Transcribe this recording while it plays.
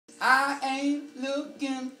I ain't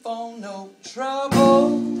looking for no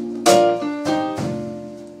trouble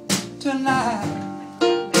tonight.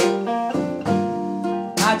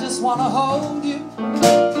 I just wanna hold you,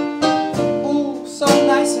 ooh, so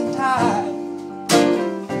nice and tight.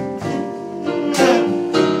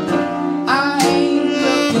 I ain't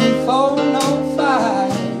looking for no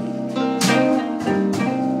fight.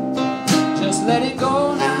 Just let it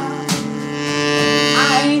go now.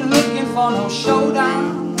 I ain't looking for no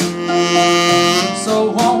showdown.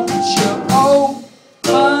 So won't you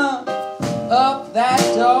open up that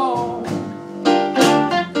door?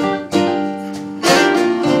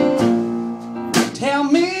 Tell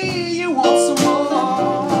me you want some more.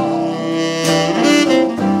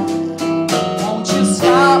 Won't you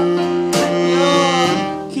stop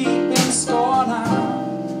your keeping score now?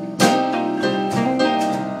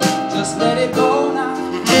 Just let it go now.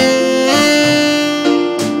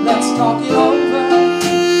 Let's talk it over.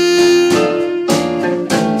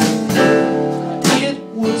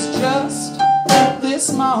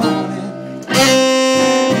 This morning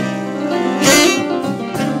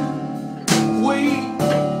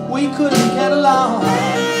we couldn't get along.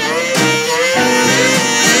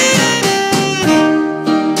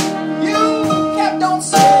 You kept on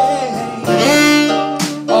saying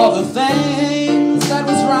all the things that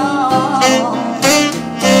was wrong,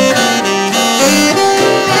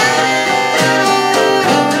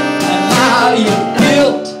 and how you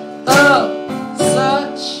built up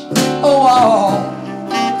such a wall.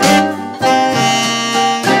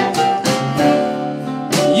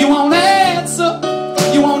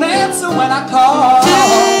 When I call,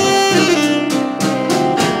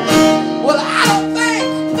 well, I don't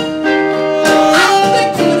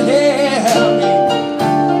think you could hear me.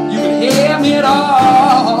 You could hear me at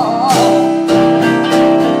all.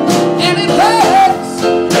 And it hurts,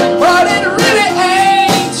 but it really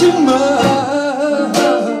ain't too much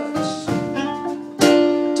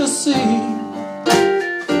to see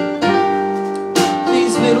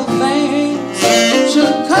these little things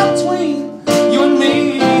should come between you and me.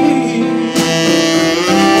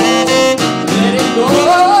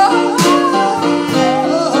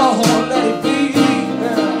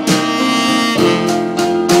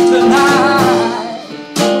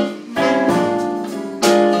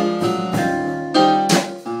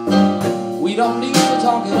 We don't need to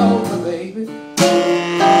talk it over, baby.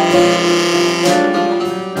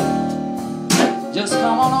 Just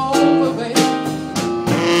come on over, baby.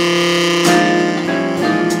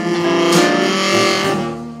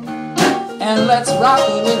 And let's rock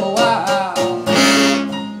a little while.